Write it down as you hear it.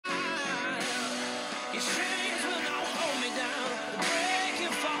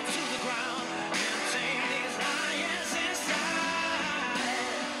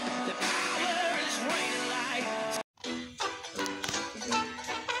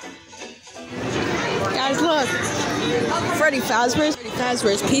Guys, look. Freddy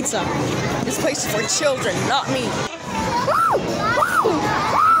Fazbear's Pizza. This place is for children, not me.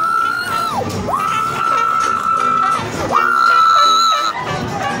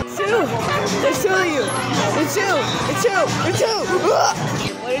 There's two of you. There's two.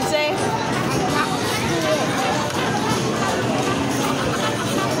 What did it say?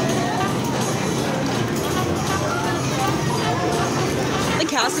 The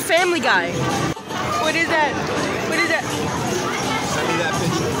cast of Family Guy. What is that? Send me that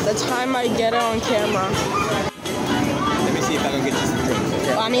picture. The time I get it on camera. Let me see if I can get you some drinks,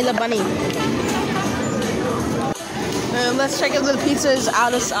 okay? I mean the bunny. Let's check if the pizza is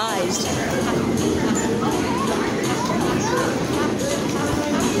out of size.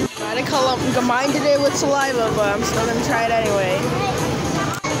 I had to combine today with saliva, but I'm still gonna try it anyway.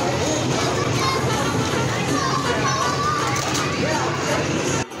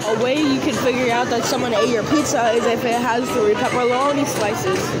 A way you can figure out that someone ate your pizza is if it has 3 pepperoni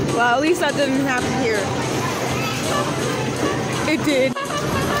slices. Well, at least that didn't happen here. It did.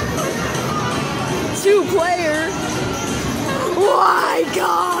 2-player. My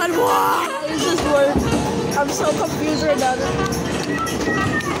God, why does this work? I'm so confused right now.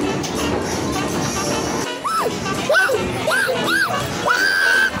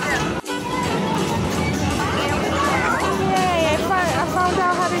 Yay, I found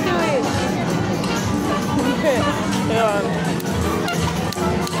out how to do it. Okay.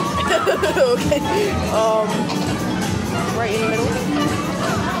 Right in the middle.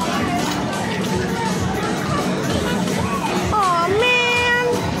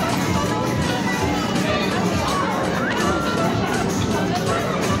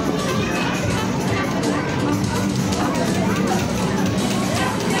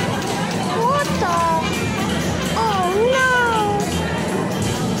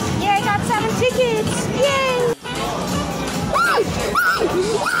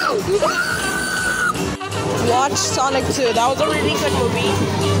 Watch Sonic 2. That was a really good movie.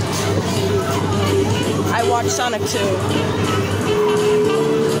 I watched Sonic 2.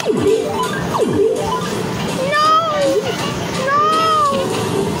 No!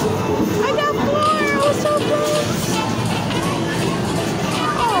 I got floor. I was so close.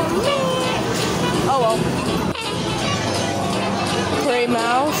 Oh, man. Oh, well. Gray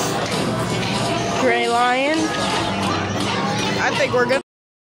mouse. Gray lion. I think we're good.